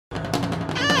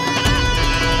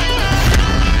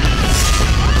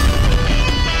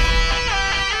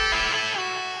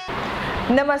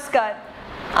नमस्कार,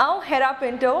 हांव हेरा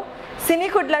पिंटो सिनी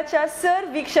कुडलाच्या सर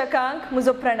वीक्षकांक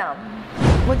म्हजो प्रणाम.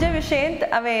 म्हजे विशयेंत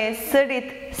हांवें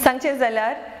सडीत सांगचें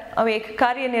जाल्यार हांव एक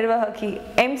कार्यनिर्वाहकी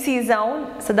एमसी जावन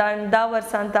सादारण 10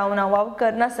 वर्सां हांव वावर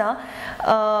करनासा.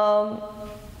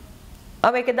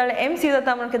 हांवें केदाळे एमसी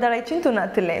जाता म्हूण केदाळे चिंतून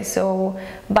नासलें. सो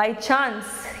बाय चान्स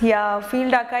ह्या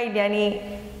फिल्डाक आयली आनी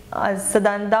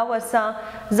सादारण 10 वर्सां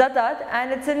जातात.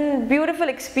 End it's an beautiful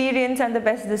experience end the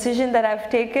best decision that हायव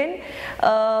taken.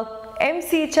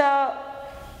 एमसीच्या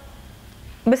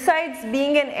Besides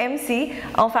being an MC,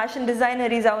 हांव फॅशन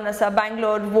डिझायनरी जावन आसा.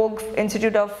 Bangalore Vogue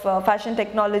institute of fashion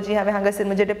technology हांवें हांगासर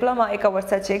म्हजें डिप्लोमा एका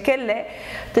वर्साचें केल्लें.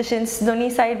 तशेंच दोनी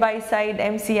सायड बाय सायड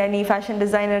एमसी आनी फॅशन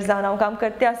डिझायनर जावन हांव काम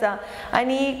करते आसा.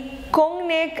 आनी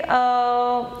कोंकणींत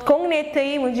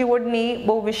थंय म्हजी ओडणी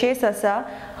भोव विशेश आसा.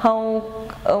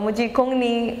 हांव म्हजी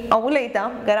कोंकणी हांव उलयतां,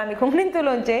 घरा आमी कोंकणींत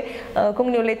उलोवचें.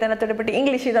 कोंकणी उलयतना थोडे फावटी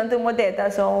इंग्लीश तातूंत मदें येता.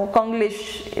 So Konglish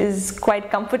is quiet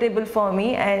comfortable for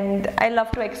me and I love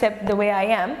to accept the way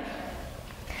I am.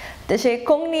 तशें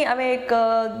कोंकणी हांवें एक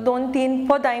 2-3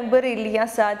 पदां बरयल्लीं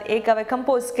आसात. एक हांवें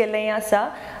कंपोज केल्लें आसा.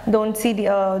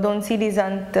 2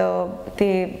 CDजांत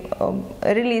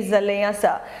तें रिलीज जाल्लें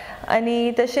आसा.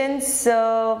 आनी तशेंच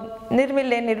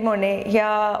निर्मिल्ले निर्मोणे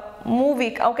ह्या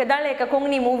मुवीक हांव केदाळे एका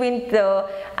कोंकणी मुवींत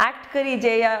एक्ट करी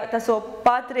जे या ताचो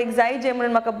पात्र एक जाय जे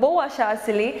म्हणून म्हाका भोव आशा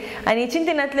आसली. आनी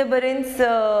चिंतिनांतले बरेंच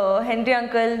हेनरी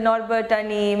अंकल, नॉर्बर्ट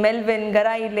आनी मेल्विन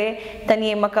घरा आयिल्ले.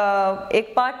 तांणी म्हाका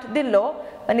एक पार्ट दिल्लो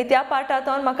आनी त्या पार्टांत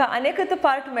म्हाका आनीकच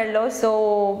पार्ट मेळ्ळो. सो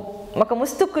म्हाका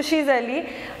मस्त खुशी जाली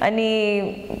आनी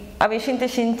हांवें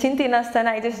चिंतिनासतना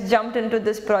I just jumped into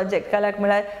this project. काल्याक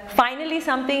म्हळ्यार finally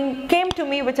something came to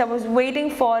me which I was waiting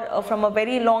for from a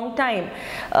very long time.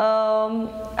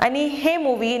 आनी हे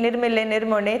मुवी निर्मिल्ले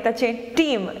निर्मोणे ताचें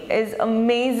team is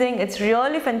amazing. It's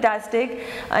really फॅन्टास्टीक.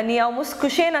 आनी हांव मस्त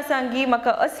खुशेन आसा की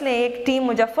म्हाका असलें एक टीम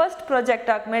म्हज्या फर्स्ट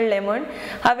प्रोजेक्टाक मेळ्ळें म्हूण.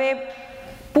 हांवें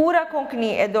पुरा कोंकणी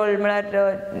येदोळ म्हळ्यार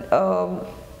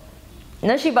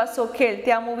नशिबाचो खेळ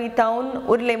त्या मुवींतावन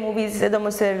उरले मुवीज येदो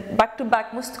मुसर बॅक टू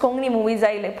बॅक मस्त कोंकणी मुवीज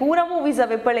आयले. पुरा मुवीज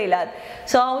हांवें पळयल्यात.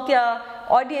 सो हांव त्या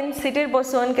ऑडियन्स सिटीर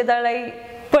बसून केदाळाय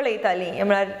पळयतालीं.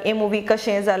 म्हळ्यार ही मुवी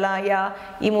कशें जालां या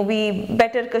ही मुवी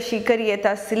बेटर कशी करी येता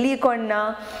आसली कोण ना.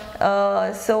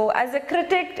 So as a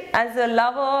critic, as a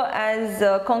lover, as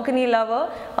a Konkani lover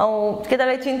हांव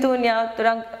केदाळे चिंतून ह्या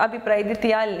तोरांक अभिप्राय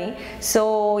दिती आसली.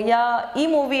 सो ह्या ही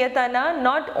मुवी येताना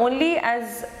not only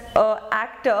age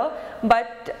actor,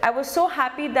 but I was so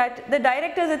happy that the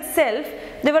directors itself,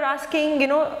 they were asking, you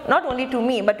know, not only to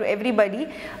me but to everybody.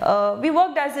 We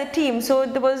worked as a team, so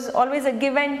there was always a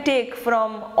give and take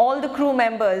from all the crew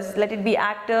members, let it be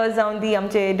actors on the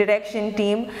amche direction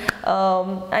team.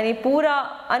 Ani pura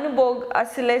anubhog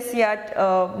asles yat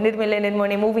निर्मिल्ले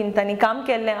निर्मोणे मुवीन तांणी काम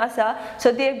केल्लें आसा.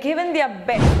 So they have given their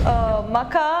best.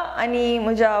 म्हाका आनी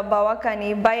म्हज्या भावाक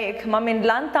आनी बायेक मामेन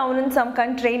ल्हान तावनूच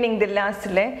आमकां ट्रेनिंग दिल्लें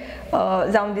आसलें.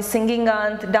 जावन दी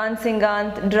सिंगिंगांत,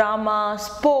 डान्सिंगांत, ड्रामा,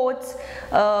 स्पोर्ट्स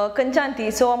खंयच्यान.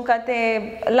 सो आमकां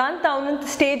तें ल्हान तावनूच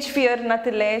स्टेज फियर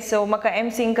नासलें. सो म्हाका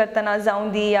एमसींग करतना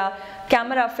जावन दी या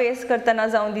कॅमेरा फेस करतना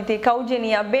जावन दी ते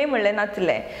कावजेनी या बे म्हणलें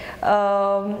नासलें.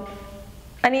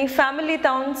 आनी फॅमिली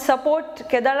तावन सपोर्ट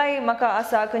केदाळाय म्हाका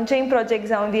आसा. खंयचेय प्रोजेक्ट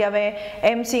जावन दी हांवें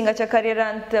एमसींगाच्या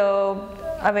करियरांत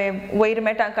हांवें वयर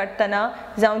मेटां काडटना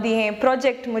जावं दी हें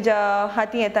प्रोजेक्ट म्हज्या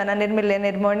हाती येताना निर्मिल्ले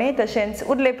निर्मोणे. तशेंच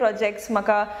उरले प्रोजेक्ट्स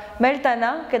म्हाका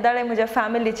मेळटाना केदाळे म्हज्या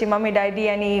फॅमिलीची मम्मी डॅडी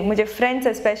आनी म्हजे फ्रेंड्स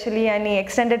एस्पेशली आनी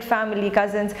एक्सटेंडेड फॅमिली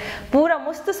कजन्स पुरा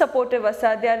मस्त सपोर्टीव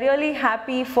आसा. They are really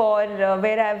happy for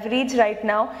where I have reach right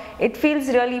now. It feels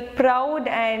really proud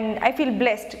end I feel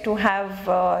blessed to have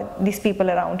these people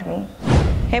around me.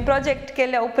 हे project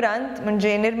केल्या उपरांत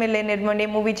म्हणजे निर्मिल्ले निर्मोणे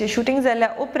मुवीचें shooting जाल्या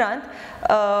उपरांत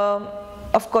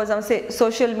of course हांव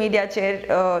सोशल मिडियाचेर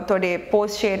थोडे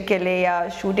पोस्ट शेअर केले या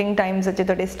शूटिंग टायम्साचे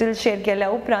थोडे स्टील शेअर केल्या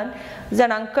उपरांत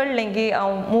जाणांक कळ्ळें की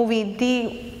हांव मुवी ती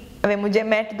हांवें म्हजें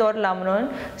मॅट दवरला म्हणून.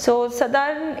 सो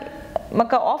सादारण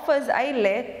म्हाका ऑफर्स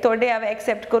आयिल्ले थोडे हांवें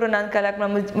एक्सेप्ट करून नाकाल्याक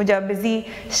म्हज्या बिजी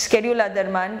स्केड्युला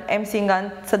दरम्यान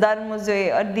एमसींगांत सादारण म्हजी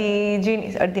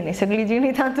अर्दी न्ही सगळी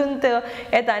जिणी तातूंत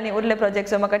येता आनी उरले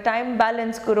प्रोजेक्ट्स. सो म्हाका टायम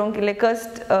बॅलन्स करूंक इल्ले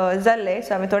कश्ट जाल्ले.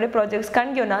 सो हांवें थोडे प्रोजेक्ट्स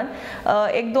काण घेवनात.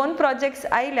 1-2 प्रोजेक्ट्स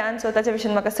आयल्यान. सो ताचे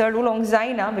विशीं म्हाका चड उलोवंक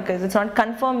जायना because it's not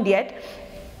confirmed eight.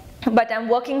 But I am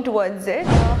working towards it.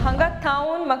 हांगा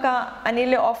थावन म्हाका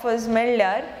आनिल्ले ऑफर्स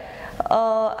मेळ्ळ्यार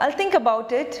आय थिंक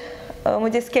अबाउट इट.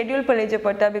 मुझे स्केड्यूल पळोवचें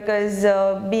पडटा because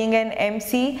being an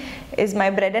MC is my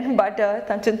bread end butter.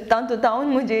 तातूंत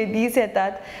मुझे दीस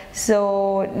येतात. सो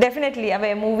डेफिनेटली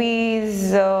हांवें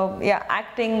मुवीज या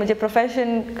एक्टींग मुझे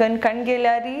प्रोफेशन कण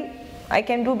गेल्यारी I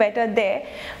can do better there,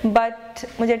 but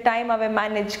मुझे time अवे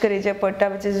manage करेजे पड़ता,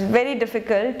 which is very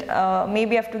difficult.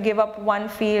 Maybe I have to give up one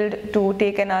field to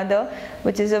take another,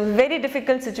 which is a very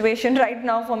difficult situation right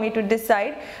now for me to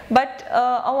decide. But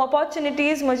our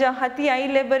opportunities मुझे हाती आई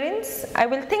labyrinths. I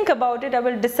will think about it. I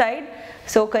will decide.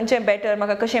 So कंचे better,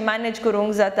 मका कशे manage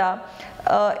करूँग जाता.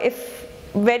 If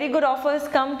very good offers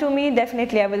come to me,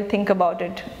 definitely I will think about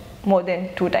it more than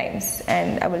 2 times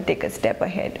and I will take a step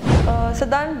ahead.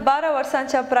 सदान 12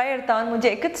 वर्षांच्या prior तावन मुझे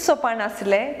एकच सोपान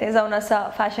आसले ते जावन आसा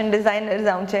फॅशन डिझायनर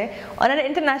जावचे on an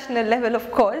international level of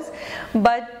course,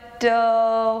 but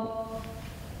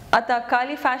आता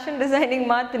खाली फॅशन डिझायनिंग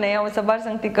मात नाही, हांव सबार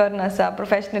सांगती करना आसा.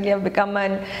 प्रोफेशनली हांव become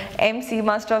an MC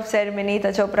master of ceremony.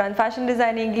 ताच्या उपरांत फॅशन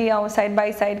डिझायनिंग हांव सायड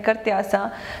बाय सायड करते आसा.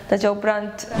 ताच्या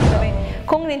उपरांत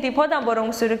कोंकणीन ती पदां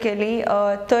बरोवंक सुरू केली.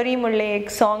 तरी म्हणलें एक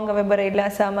सॉंग हांवें बरयल्लें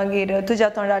आसा. मागीर तुज्या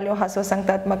तोंडाल्यो हांसो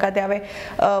सांगतात म्हाका ते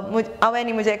हांवें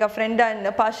आनी म्हज्या एका फ्रेंडान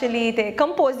पार्शली ते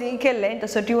कंपोजींग केल्लें.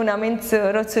 तसो ट्यून हांवेंच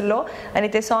रचलो आनी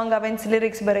ते सॉंग हांवेंच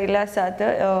लिरिक्स बरयल्ले आसात.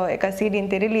 एका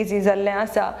सीडीन ते रिलीज जाल्लें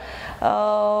आसा.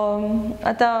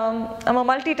 I'm a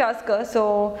multitasker,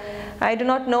 so I do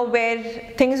not know where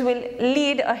things will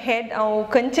lead ahead.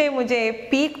 खंयचे मुझे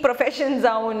peak profession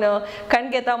जावन कण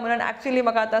घेता म्हणून actually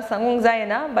म्हाका आतां सांगूंक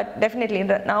जायना, but definitely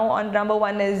now on number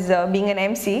 1 is being an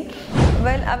MC.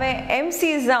 Well, हांवें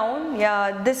MC जावन या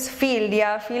this field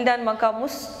या fieldan म्हाका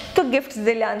मस्त गिफ्ट्स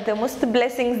दिल्यात, मस्त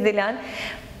blessings दिल्यात.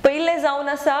 पहिले जावन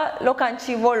आसा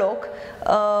लोकांची वळख.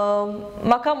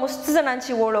 म्हाका मस्त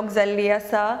जाणांची वळख जाल्ली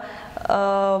आसा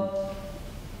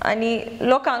आनी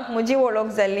लोकांक म्हजी वळख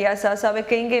जाल्ली आसा. सो हांवें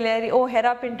खंय गेल्यार ओ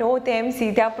हेरा पिंटो ते MC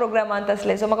त्या प्रोग्रामांत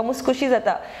आसले, सो म्हाका मस्त खुशी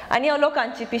जाता. आनी हांव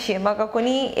लोकांची पिशी, म्हाका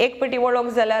कोणी एक पाटी वळख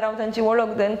जाल्यार हांव तांची वळख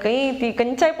देन खंय ती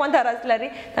खंयच्याय पंथार आसल्यार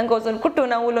तांकां वचून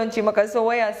कुट्टून हांव उलोवची म्हाका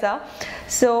संवय आसा.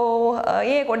 सो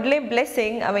हें एक व्हडलें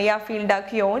ब्लेसिंग हांवें ह्या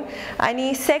फिल्डाक येवन.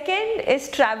 आनी सेकेंड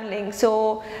इज ट्रॅवलिंग.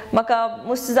 सो म्हाका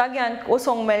मस्त जाग्यांक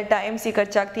वचोंक मेळटा MC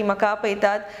करच्याक. ती म्हाका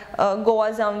आपयतात. गोवा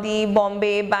जावं दी,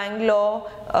 बॉम्बे,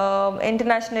 बँगलोर,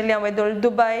 इंटरनॅशनली हांव येदोळ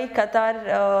दुबय, कतार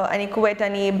आनी कुवेत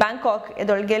आनी बँकॉक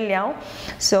येदोळ गेल्लें हांव.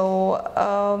 So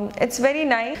it's very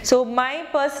nice. So my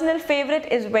personal favourite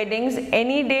is weddings.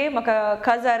 Any day म्हाका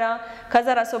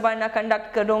काजारा सोबाना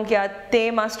कंडक्ट करूंक या ते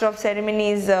मास्टर ऑफ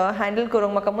सेरेमनीज हँडल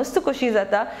करूंक म्हाका मस्त खुशी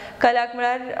जाता. कल्याक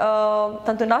म्हळ्यार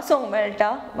तातूंत नाचोंक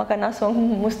मेळटा. म्हाका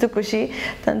नाचोंक मस्त खुशी.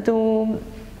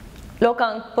 तातूंत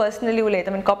लोकांक पर्सनली उलयत.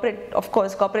 I mean corporate, of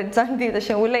course corporate सांगती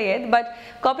तशें उलयत, but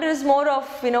corporate is more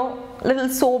of little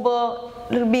sober,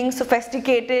 little being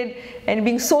sophisticated and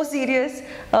being so serious,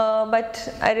 but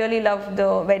I really love the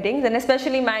weddings and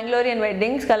especially Mangalorean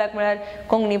weddings. कल्याक म्हळ्यार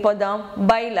कोंकणी पदां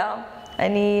बायलां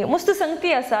आनी मस्त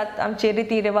संगती आसात आमचे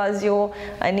रिती रिवाज ह्यो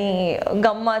आनी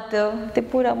गम्मत ते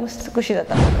पुरा मस्त खुशी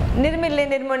जाता. निर्मिल्ले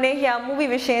निर्मोने ह्या मुवी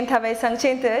विशयेंत हांवें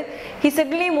सांगचें तर ही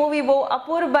सगळी मुवी भोव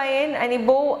अपुरबायेन आनी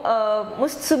भोव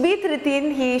मस्त सुबीत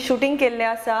रितीन ही शूटिंग केल्लें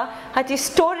आसा. हाची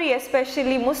स्टोरी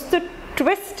एस्पेशली मस्त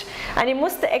ट्विस्ट आनी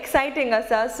मस्त एक्सायटींग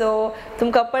आसा. सो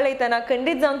तुमकां पळयतना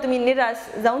खंडीत जावन तुमी निराश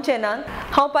जावचे ना.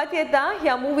 हांव पात येता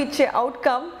ह्या मुवीचे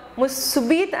आउटकम मस्त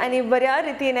सुबीत आनी बऱ्या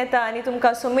रितीन येता आनी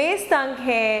तुमकां सोमेस्तांक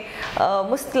हें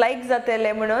मस्त लायक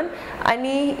जातलें म्हणून.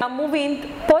 आनी ह्या मुवींत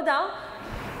पदां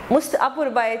मस्त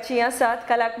अपुरबायेचीं आसात.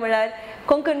 कल्याक म्हळ्यार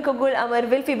कोंकण कगूल अमर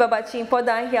विल्फी बाबाचीं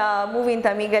पदां ह्या मुवींत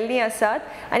आमी गेल्लीं आसात.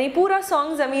 आनी पुरा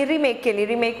सॉंग्स आमी रिमेक केली.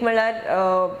 रिमेक म्हळ्यार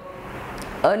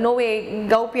नवे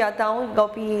गावपी आतां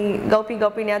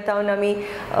गावपी आतां आमी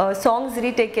सॉंग्स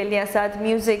रिटेक केल्लीं आसात.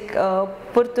 म्युजीक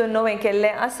परतून नवें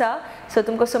केल्लें आसा. सो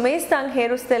तुमकां सोमेस्तांक हें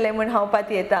रुचतलें म्हूण हांव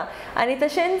पाती येता. आनी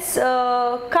तशेंच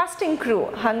कास्टिंग क्रू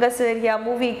हांगासर ह्या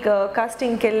मुवीक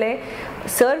कास्टिंग केल्ले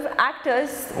सर्व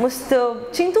एक्टर्स मस्त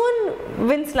चिंतून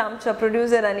विंचला आमच्या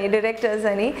प्रोड्युसरांनी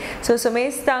डिरेक्टर्सांनी. सो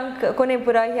सोमेस्तांक कोणें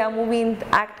पुरा ह्या मुवींत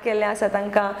एक्ट केल्लें आसा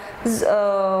तांकां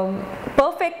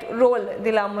परफेक्ट रोल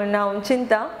दिला म्हूण हांव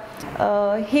चिंता.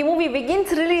 ही मुवी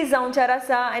बेगीनच रिलीज जावंचार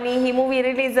आसा आनी ही मुवी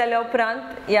रिलीज जाल्या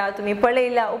उपरांत या तुमी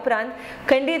पळयल्या उपरांत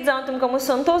खंडीत जावन तुमकां मस्त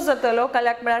संतोश जातलो.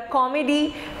 कल्याक म्हळ्यार comedy,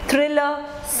 thriller,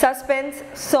 suspense,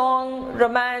 song,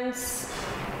 romance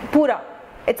पुरा.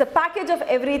 It's a package of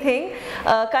everything.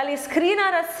 खाली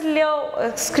स्क्रीनार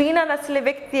असले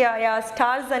व्यक्ती या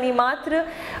स्टार्सांनी मात्र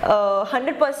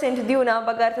 100% दिवना.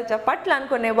 बगार ताच्या फाटल्यान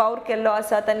कोणें वावर केल्लो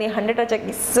आसा तांणी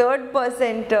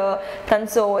 100%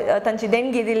 तांची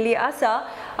देणगी दिल्ली आसा.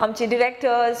 आमचे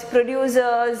डिरेक्टर्स,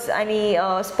 प्रोड्युसर्स आणि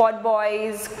स्पॉट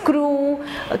बॉयज, क्रू,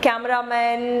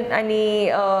 कॅमेरामॅन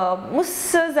आणि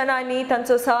मुस्स जाणांनी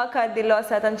तांचो सहकार दिलो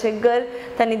आसा. तांचे घर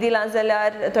तांणी दिलां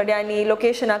जाल्यार थोड्यांनी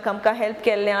लोकेशनाक आमकां हेल्प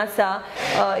केल्लें आसा.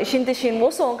 इशीन तशीन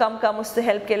वचोंक आमकां मस्त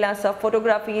हेल्प केल्लें आसा.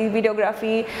 फोटोग्राफी,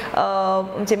 व्हिडिओग्राफी,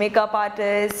 आमचे मेकअप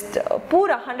आर्टिस्ट,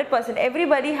 पूरा 100%.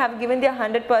 Everybody have given their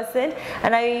 100%,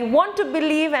 and I want to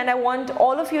believe, and I want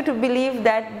all of you to believe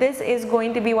that this is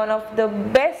going to be one of the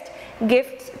best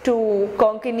gifts to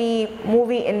Konkani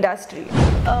movie industry.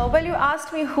 Well, you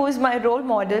asked me who is my role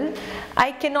model.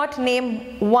 I cannot name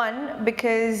one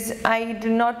because I do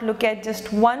not look at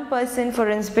just one person for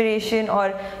inspiration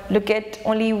or look at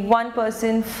only one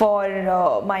person for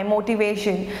my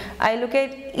motivation. I look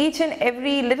at each and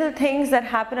every little things that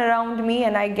happen around me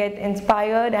and I get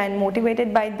inspired and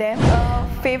motivated by them.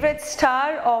 Favorite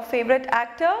star or favorite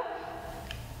actor?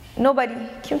 Nobody,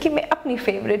 क्योंकि मैं अपनी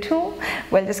favorite हूँ.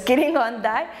 Well, just kidding on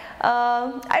that.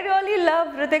 I really love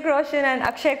Hrithik Roshan and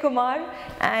Akshay Kumar,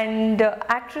 and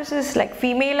actresses like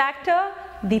female actor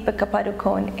Deepika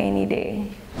Padukone any day.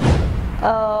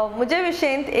 मुझे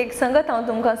विशेंत एक संगत हांव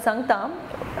तुमकां सांगता.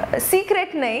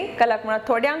 सिक्रेट नहीं, कलाक म्हणा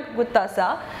थोड्यांक गुत्ता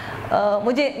आसा.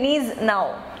 मुझे नीज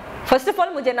नाव. First of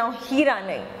all, मुझे नाव हीरा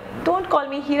नहीं. Don't call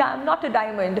me Hera. I'm not a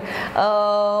diamond.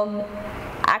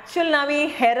 Actual navi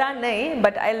Hera nahi,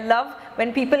 but I love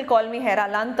when people call me Hera.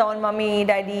 Lantaon, mommy,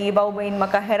 daddy, bau bain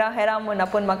maka Hera mun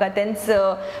apun maka tens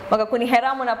maka kuni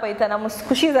Hera mun apaitana mus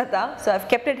khushi zata. So I've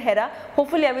kept it Hera.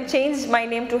 Hopefully I will change my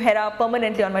name to Hera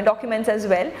permanently on my documents as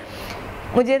well.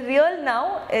 Mujhe real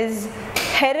now is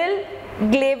Heril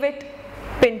Glavit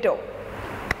Pinto.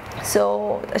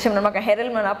 So asham maka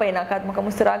Heril mun apaina kat maka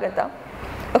musturagata.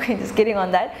 Okay, just kidding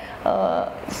on that.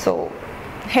 So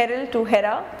Heril to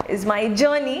Hera is my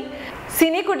journey.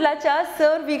 सिनी कुडलाच्या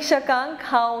sir वीक्षकांक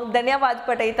हांव धन्यवाद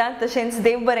पटयतां. तशेंच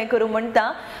देव बरें करूं म्हणटा.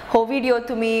 हो video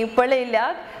तुमी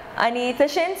पळयल्यात आनी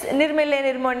तशेंच निर्मिल्ले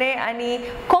निर्मोणे आनी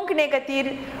कोंकणी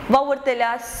खातीर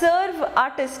वावुरतल्या सर्व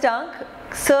आर्टिस्टांक,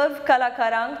 सर्व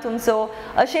कलाकारांक तुमचो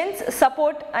अशेंच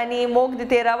सपोर्ट आनी मोग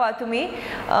दिते रावा तुमी.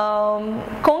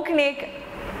 कोंकणीक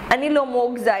आनिल्लो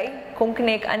मोग जाय,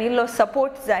 कोंकणीक आनिल्लो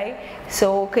सपोर्ट जाय.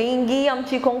 सो खंयी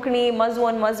आमची कोंकणी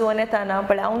मजवून येताना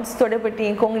पण हांवूच थोडे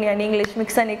फावटी कोंकणी आनी इंग्लीश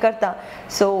मिक्सांनी करता.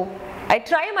 So I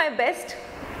try my best.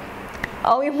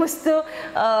 हांव मस्त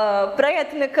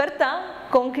प्रयत्न करता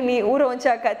कोंकणी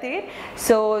उरोवच्या खातीर.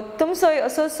 सो तुमचोय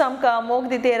असोच आमकां मोग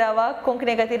दिते रावा.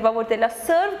 कोंकणी खातीर वावुरतल्या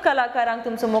सर्व कलाकारांक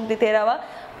तुमचो मोग दिते रावा.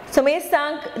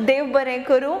 समेस्तांक देव बरें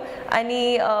करूं.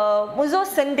 आनी म्हजो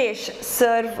संदेश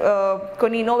सर्व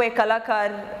कोणी नवे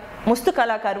कलाकार, मस्त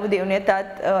कलाकार उदेवन येतात.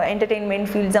 एंटरटेनमेंट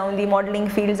फील्ड जावं दी, मॉडलिंग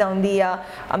फील्ड जावं दी, या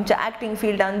आमच्या एक्टिंग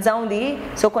फील्डान जावं दी.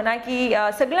 सो कोणाकी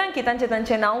सगळ्यांक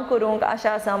तांचें नांव करूंक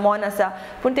आशा आसा, मोन आसा.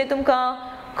 पूण तें तुमकां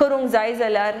करूंक जाय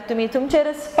जाल्यार तुमी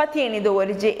तुमचेरच पातयेनी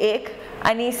दवरचें एक.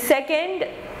 आनी सेकंड,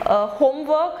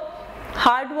 होमवर्क,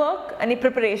 हार्ड वर्क आनी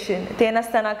प्रिपरेशन. तें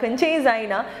नासतना खंयचेंय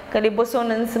जायना. खाली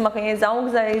बसूनच म्हाका हें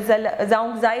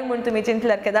जावंक जाय म्हूण तुमी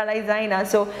चिंतल्यार केदाळाय जायना.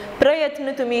 सो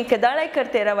प्रयत्न तुमी केदाळाय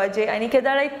करते रावाचे आनी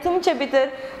केदाळाय तुमचे भितर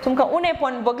तुमकां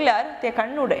उणेपण बगल्यार तें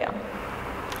काडून उडया.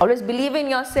 Always believe in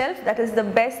yourself. That is the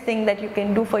best thing that you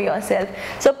can do for yourself.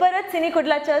 So परत सिनी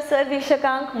कुडलाच्या सर्व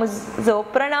वीक्षकांक म्हजो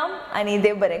प्रणाम आनी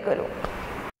देव बरें करूं.